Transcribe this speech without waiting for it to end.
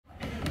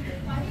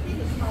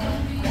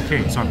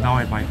Okay, so I'm now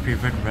at my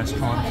favorite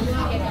restaurant,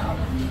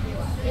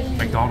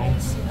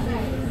 McDonald's,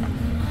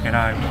 and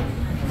I'm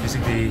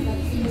using the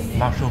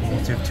Marshall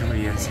Motif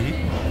II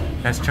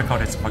ANC. Let's check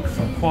out its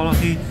microphone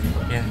quality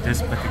in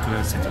this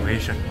particular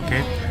situation,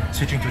 okay?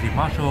 Switching to the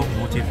Marshall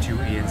Motif II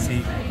ANC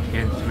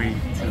in 3,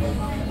 2,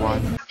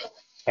 1.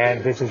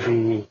 And this is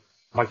the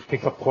mic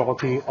pickup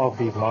quality of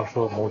the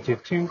Marshall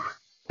Motif II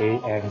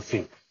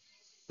ANC.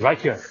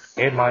 Right here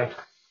in my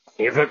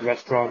favorite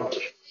restaurant,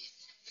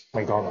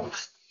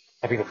 McDonald's.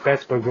 Having the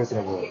best burgers in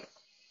the world.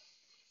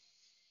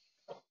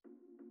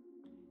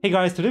 Hey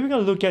guys, today we're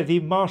going to look at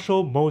the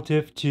Marshall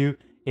Motif II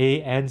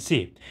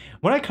ANC.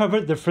 When I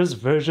covered the first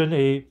version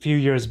a few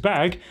years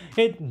back,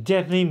 it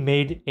definitely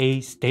made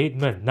a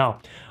statement. Now,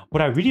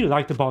 what I really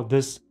liked about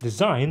this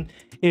design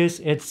is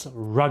its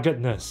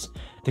ruggedness.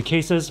 The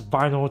case's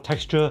vinyl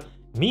texture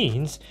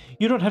means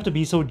you don't have to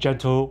be so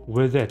gentle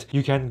with it.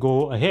 You can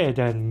go ahead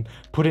and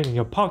put it in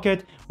your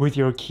pocket with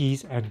your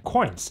keys and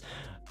coins.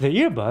 The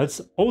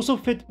earbuds also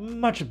fit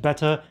much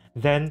better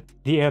than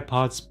the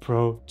AirPods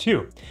Pro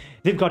 2.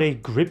 They've got a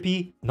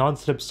grippy,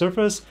 non-slip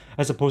surface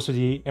as opposed to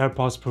the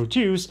AirPods Pro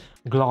 2's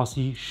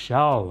glossy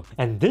shell.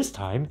 And this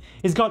time,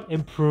 it's got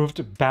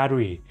improved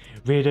battery,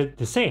 rated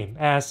the same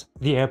as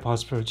the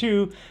AirPods Pro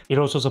 2. It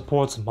also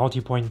supports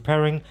multi-point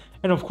pairing,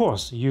 and of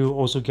course, you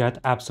also get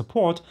app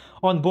support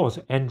on both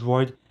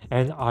Android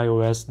and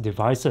iOS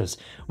devices,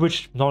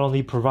 which not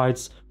only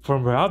provides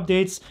firmware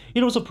updates,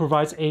 it also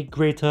provides a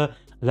greater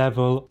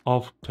level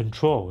of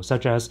control,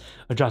 such as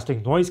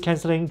adjusting noise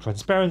cancelling,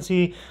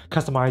 transparency,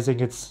 customizing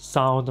its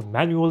sound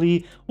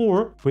manually,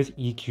 or with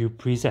EQ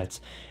presets.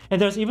 And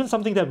there's even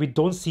something that we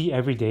don't see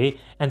every day,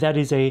 and that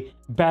is a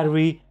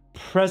battery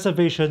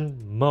preservation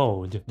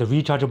mode. The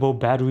rechargeable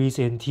batteries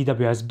in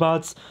TWS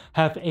buds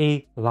have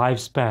a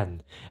lifespan,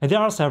 and there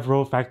are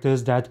several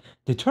factors that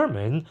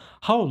determine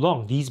how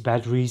long these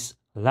batteries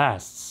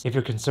lasts. If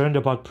you're concerned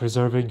about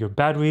preserving your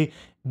battery,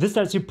 this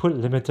lets you put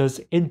limiters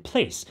in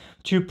place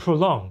to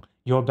prolong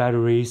your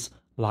battery's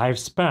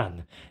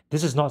lifespan.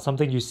 This is not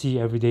something you see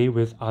every day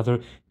with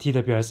other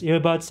TWS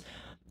earbuds.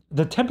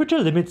 The temperature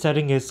limit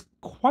setting is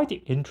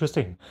quite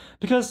interesting,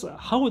 because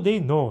how would they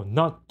know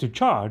not to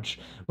charge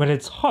when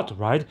it's hot,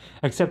 right?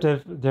 Except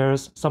if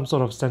there's some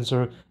sort of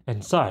sensor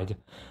inside.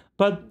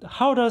 But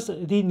how does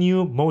the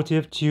new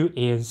Motif II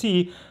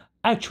ANC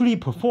actually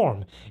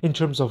perform in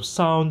terms of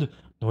sound,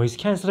 noise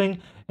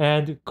cancelling,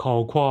 and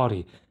call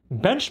quality,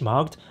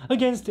 benchmarked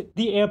against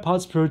the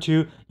AirPods Pro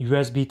 2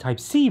 USB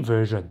Type-C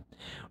version?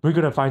 We're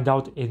going to find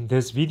out in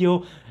this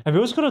video, and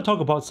we're also going to talk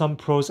about some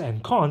pros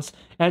and cons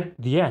at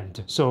the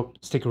end, so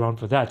stick around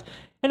for that.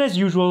 And as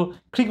usual,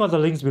 click on the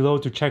links below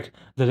to check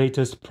the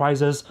latest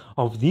prices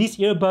of these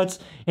earbuds,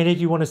 and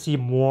if you want to see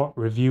more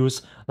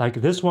reviews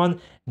like this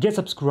one, get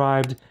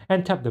subscribed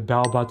and tap the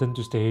bell button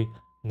to stay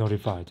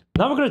notified.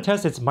 Now we're going to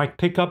test its mic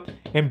pickup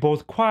in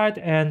both quiet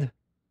and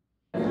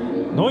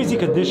noisy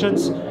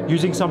conditions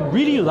using some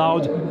really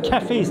loud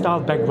cafe-style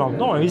background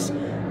noise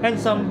and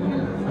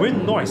some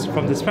wind noise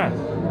from this fan.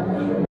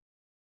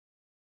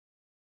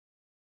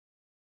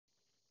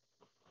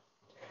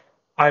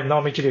 I'm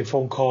now making a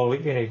phone call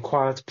in a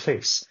quiet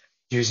place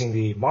using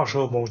the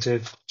Marshall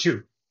Motif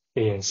II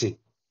ANC.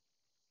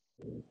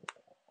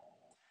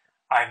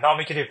 I'm now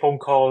making a phone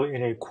call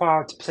in a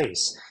quiet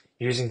place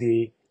using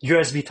the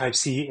USB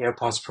Type-C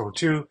AirPods Pro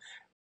 2.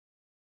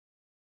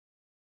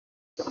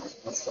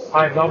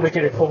 I'm now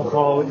making a phone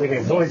call in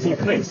a noisy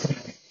place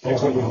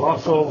using the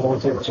Marshall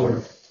Motif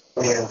II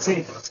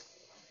ANC.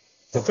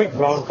 The big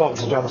brown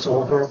fox jumps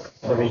over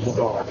the baby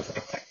dog.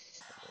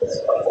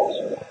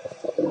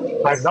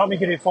 I'm now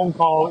making a phone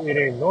call in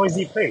a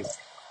noisy place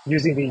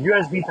using the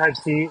USB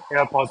Type-C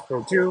AirPods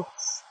Pro 2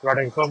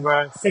 running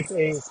firmware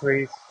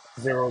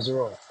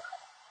 6A300.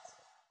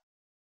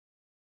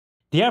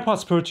 The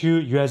AirPods Pro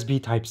 2 USB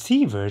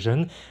Type-C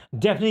version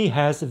definitely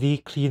has the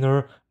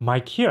cleaner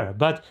mic here,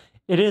 but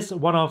it is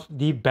one of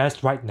the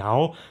best right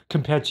now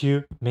compared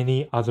to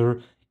many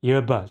other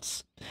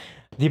earbuds.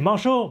 The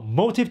Marshall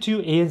Motif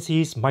II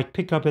ANC's mic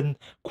pickup in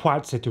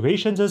quiet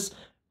situations is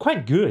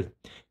quite good,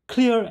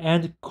 clear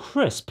and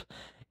crisp.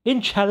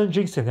 In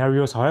challenging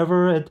scenarios,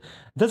 however, it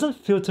doesn't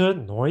filter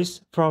noise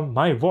from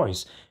my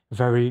voice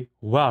very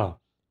well.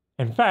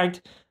 In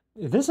fact,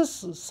 this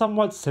is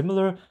somewhat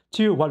similar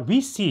to what we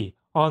see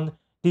on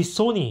the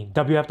Sony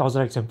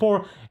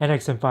WF-1000XM4 and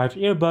XM5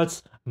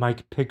 earbuds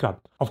mic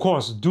pickup. Of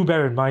course, do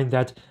bear in mind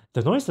that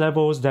the noise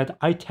levels that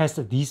I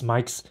tested these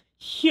mics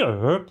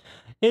here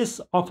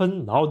is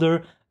often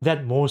louder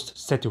than most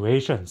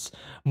situations.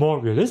 More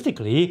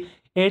realistically,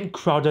 in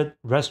crowded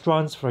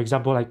restaurants, for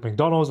example like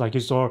McDonald's, like you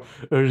saw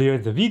earlier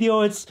in the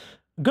video, it's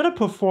gonna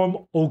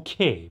perform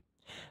okay.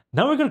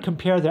 Now we're gonna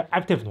compare their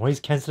active noise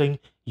cancelling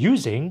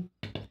using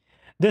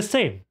the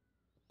same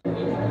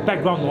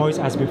background noise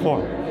as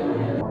before.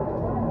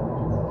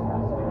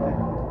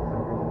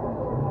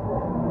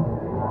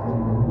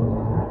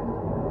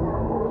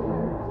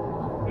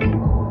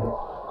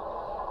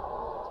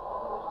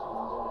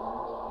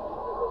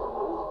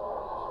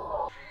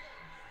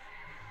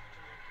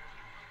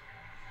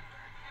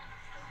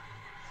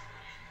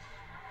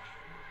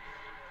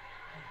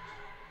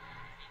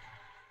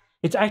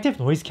 its active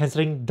noise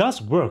cancelling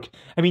does work.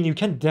 I mean, you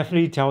can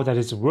definitely tell that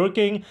it's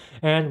working,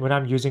 and when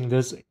I'm using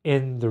this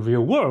in the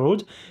real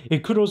world,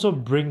 it could also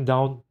bring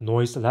down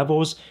noise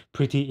levels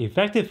pretty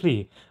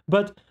effectively.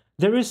 But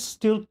there is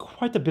still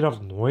quite a bit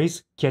of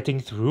noise getting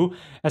through,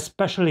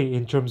 especially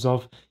in terms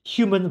of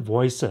human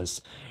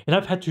voices. And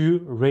I've had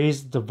to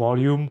raise the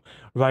volume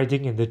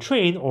riding in the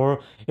train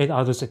or in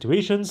other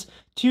situations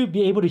to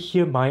be able to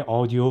hear my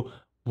audio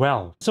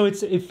well. So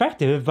it's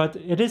effective, but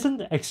it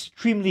isn't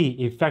extremely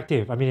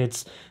effective. I mean,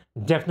 it's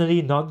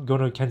definitely not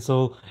going to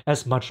cancel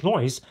as much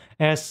noise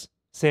as,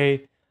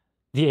 say,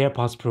 the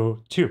AirPods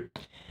Pro 2.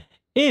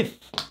 If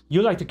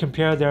you like to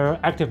compare their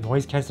active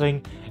noise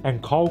cancelling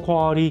and call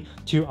quality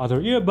to other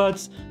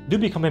earbuds, do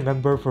become a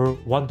member for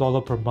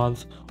 $1 per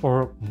month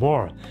or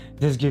more.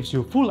 This gives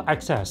you full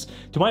access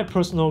to my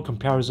personal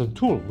comparison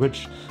tool,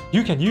 which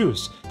you can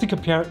use to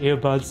compare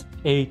earbuds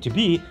A to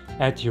B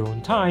at your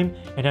own time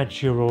and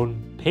at your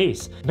own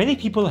pace. Many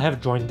people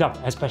have joined up,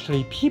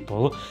 especially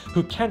people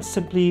who can't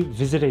simply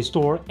visit a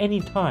store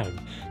anytime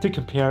to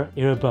compare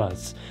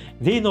earbuds.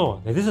 They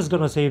know that this is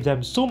going to save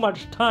them so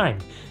much time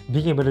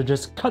being able to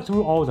just cut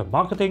through all the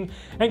marketing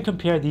and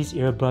compare these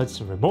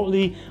earbuds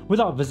remotely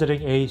without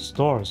visiting a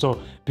store. So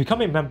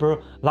become a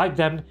member, like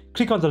them,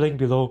 click on the link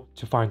below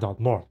to find out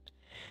more.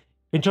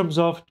 In terms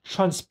of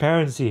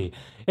transparency,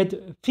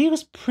 it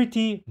feels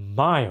pretty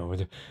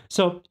mild.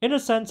 So in a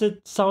sense,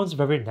 it sounds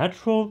very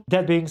natural.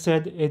 That being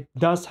said, it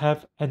does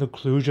have an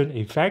occlusion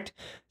effect,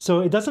 so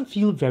it doesn't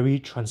feel very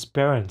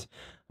transparent.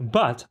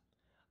 But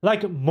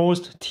like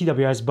most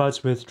TWS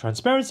buds with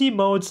transparency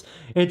modes,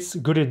 it's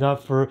good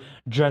enough for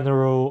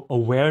general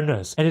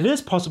awareness. And it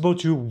is possible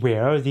to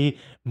wear the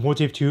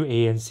Motif II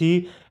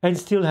ANC and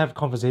still have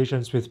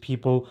conversations with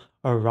people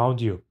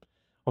around you.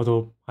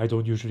 Although I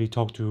don't usually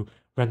talk to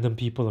random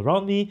people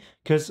around me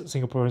because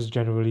Singaporeans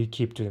generally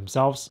keep to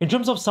themselves. In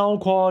terms of sound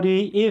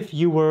quality, if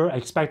you were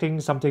expecting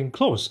something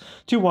close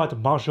to what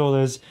Marshall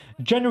is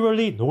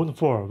generally known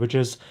for, which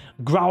is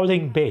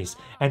growling bass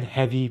and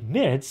heavy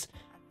mids,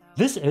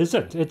 this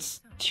isn't.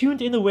 It's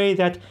tuned in a way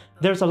that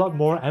there's a lot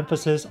more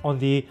emphasis on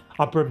the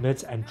upper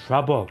mids and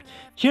treble.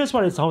 Here's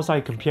what it sounds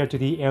like compared to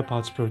the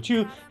AirPods Pro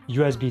 2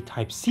 USB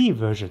Type-C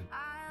version.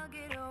 I'll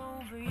get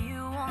over you,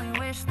 only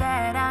wish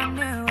that I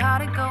knew how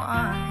to go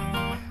on.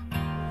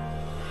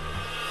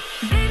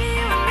 Baby, you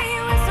and me,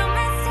 we're so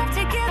messed up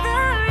together.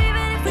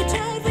 Even if we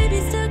tried, we'd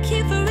be stuck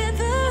here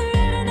forever.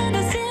 I don't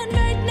understand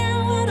right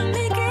now how to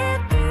make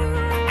it through,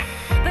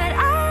 but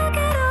I'll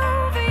get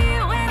over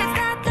you, and it's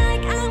not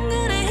like I'm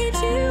gonna hate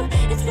you.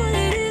 It's what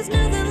it is,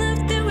 nothing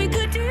left that we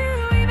could do.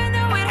 Even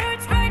though it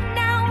hurts right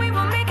now, we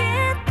will make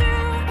it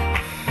through.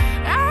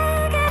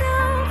 I'll get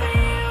over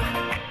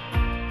you.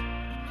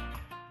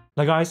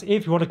 Now guys,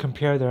 if you want to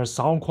compare their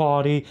sound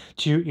quality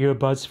to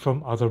earbuds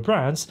from other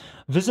brands,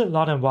 visit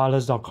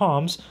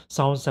loud&wireless.com's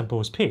sound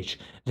samples page,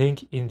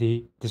 link in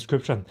the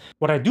description.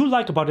 What I do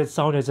like about its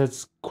sound is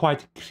it's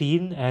quite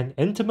clean and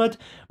intimate,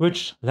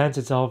 which lends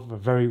itself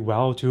very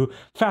well to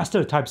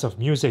faster types of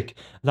music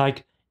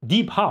like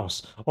deep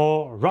house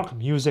or rock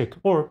music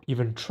or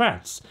even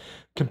trance.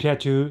 Compared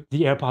to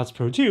the AirPods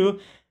Pro 2,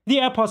 the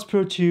AirPods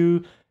Pro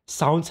 2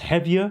 sounds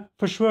heavier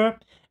for sure.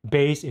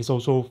 Bass is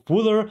also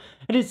fuller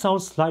and it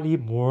sounds slightly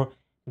more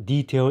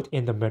detailed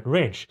in the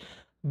mid-range,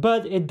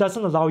 but it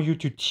doesn't allow you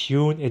to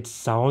tune its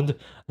sound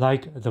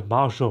like the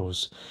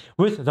Marshalls.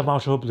 With the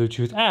Marshall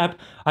Bluetooth app,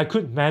 I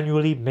could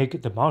manually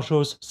make the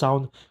Marshalls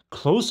sound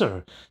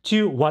closer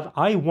to what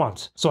I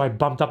want. So I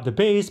bumped up the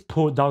bass,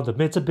 pulled down the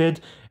mids a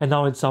bit, and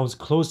now it sounds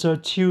closer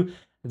to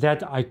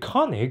that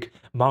iconic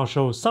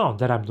Marshall sound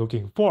that I'm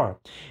looking for.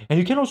 And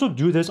you can also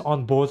do this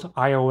on both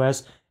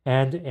iOS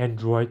and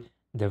Android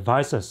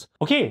devices.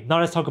 Okay, now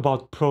let's talk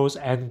about pros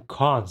and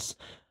cons.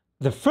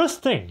 The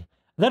first thing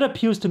that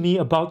appeals to me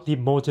about the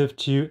Motif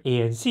II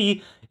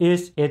ANC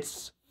is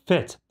its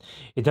fit.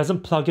 It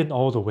doesn't plug in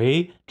all the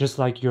way, just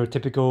like your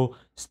typical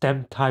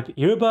stem type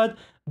earbud,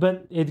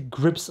 but it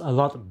grips a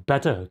lot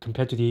better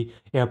compared to the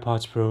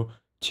AirPods Pro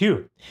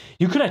 2.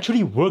 You could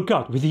actually work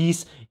out with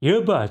these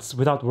earbuds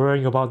without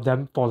worrying about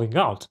them falling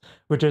out,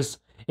 which is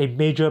a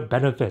major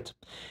benefit.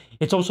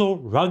 It's also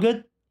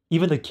rugged.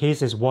 Even the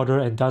case is water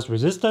and dust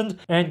resistant,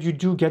 and you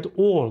do get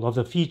all of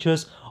the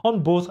features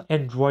on both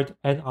Android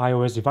and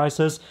iOS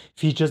devices,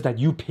 features that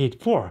you paid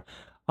for,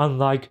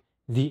 unlike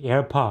the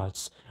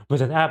AirPods,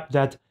 with an app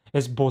that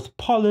is both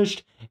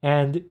polished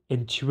and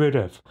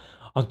intuitive.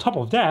 On top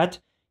of that,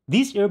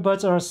 these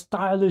earbuds are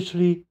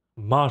stylishly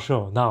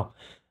Marshall. Now,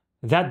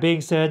 that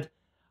being said,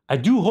 I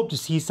do hope to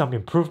see some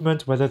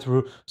improvement, whether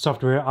through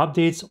software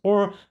updates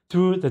or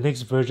through the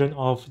next version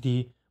of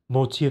the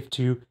Motif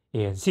II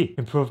ANC.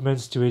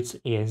 Improvements to its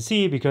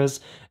ANC because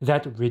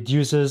that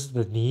reduces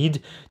the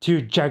need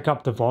to jack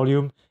up the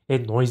volume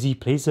in noisy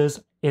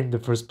places in the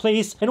first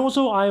place. And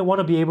also I want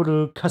to be able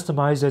to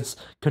customize its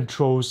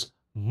controls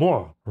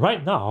more.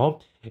 Right now,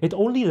 it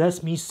only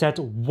lets me set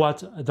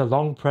what the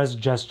long press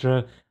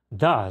gesture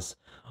does.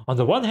 On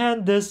the one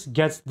hand, this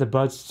gets the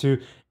buds to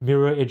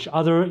mirror each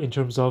other in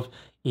terms of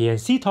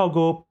ANC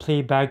toggle,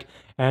 playback,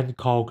 and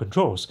call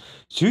controls.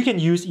 So you can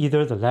use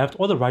either the left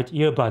or the right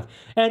earbud,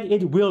 and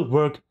it will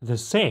work the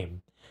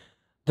same.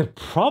 The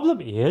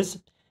problem is,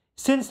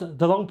 since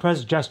the long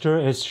press gesture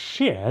is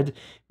shared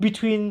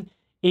between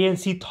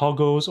ANC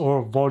toggles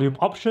or volume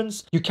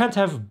options, you can't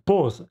have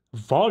both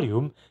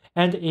volume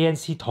and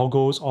ANC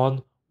toggles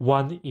on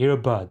one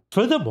earbud.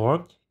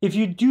 Furthermore, if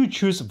you do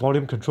choose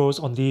volume controls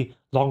on the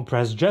long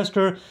press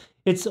gesture,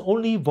 it's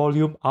only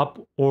volume up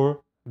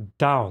or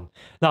down.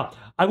 Now,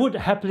 I would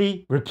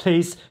happily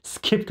replace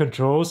skip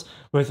controls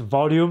with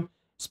volume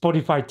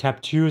Spotify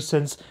Tab 2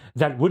 since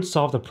that would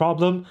solve the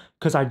problem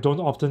because I don't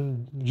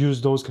often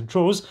use those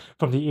controls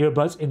from the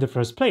earbuds in the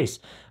first place.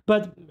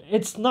 But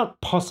it's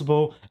not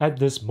possible at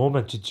this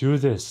moment to do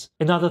this.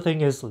 Another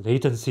thing is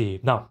latency.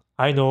 Now,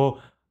 I know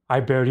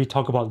I barely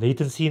talk about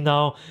latency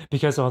now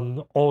because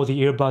on all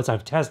the earbuds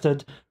I've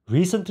tested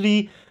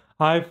recently,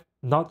 I've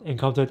not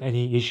encountered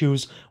any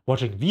issues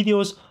watching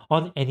videos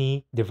on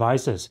any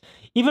devices.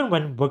 Even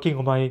when working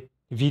on my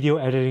video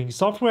editing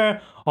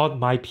software on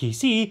my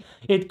PC,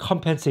 it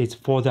compensates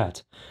for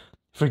that.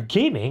 For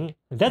gaming,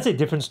 that's a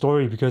different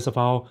story because of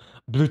how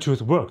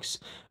Bluetooth works.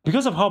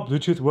 Because of how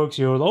Bluetooth works,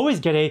 you'll always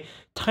get a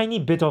tiny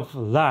bit of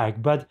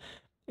lag, but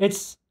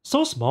it's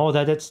so small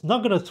that it's not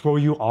going to throw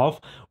you off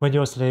when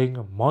you're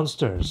slaying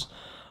monsters.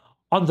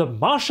 On the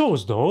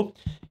Marshalls though,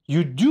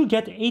 you do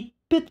get a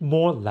bit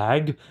more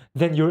lag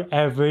than your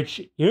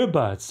average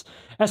earbuds,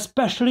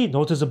 especially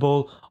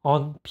noticeable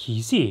on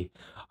PC.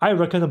 I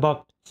reckon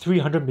about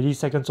 300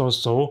 milliseconds or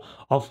so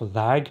of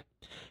lag.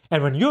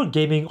 And when you're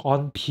gaming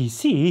on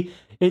PC,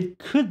 it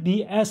could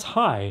be as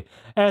high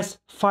as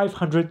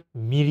 500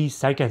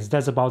 milliseconds.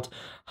 That's about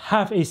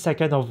half a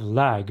second of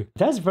lag.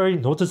 That's very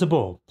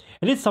noticeable.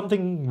 And it's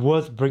something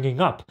worth bringing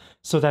up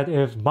so that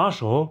if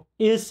Marshall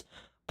is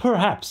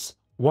perhaps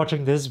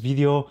watching this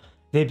video,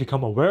 they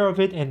become aware of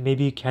it and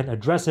maybe can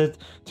address it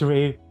through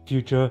a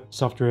future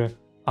software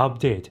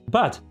update.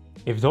 But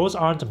if those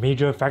aren't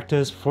major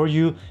factors for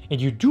you and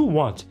you do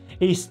want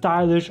a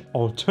stylish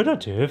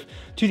alternative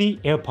to the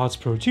AirPods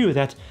Pro 2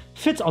 that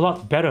fits a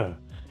lot better,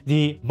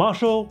 the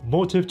Marshall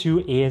Motif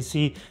II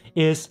ANC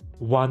is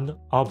one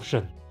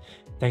option.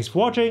 Thanks for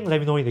watching. Let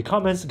me know in the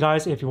comments,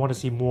 guys, if you want to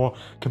see more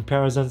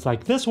comparisons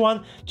like this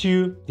one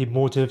to the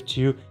Motif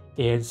II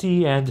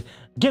ANC, and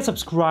get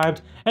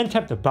subscribed and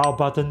tap the bell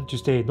button to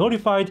stay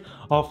notified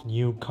of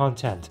new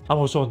content. I'm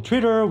also on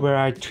Twitter where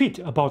I tweet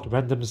about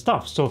random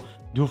stuff, so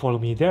do follow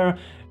me there.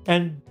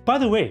 And by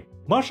the way,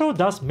 Marshall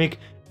does make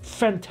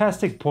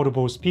fantastic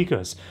portable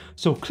speakers,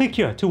 so click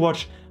here to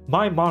watch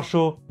my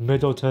Marshall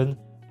Middleton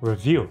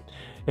review.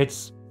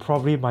 It's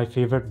probably my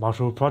favorite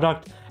Marshall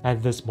product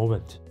at this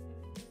moment.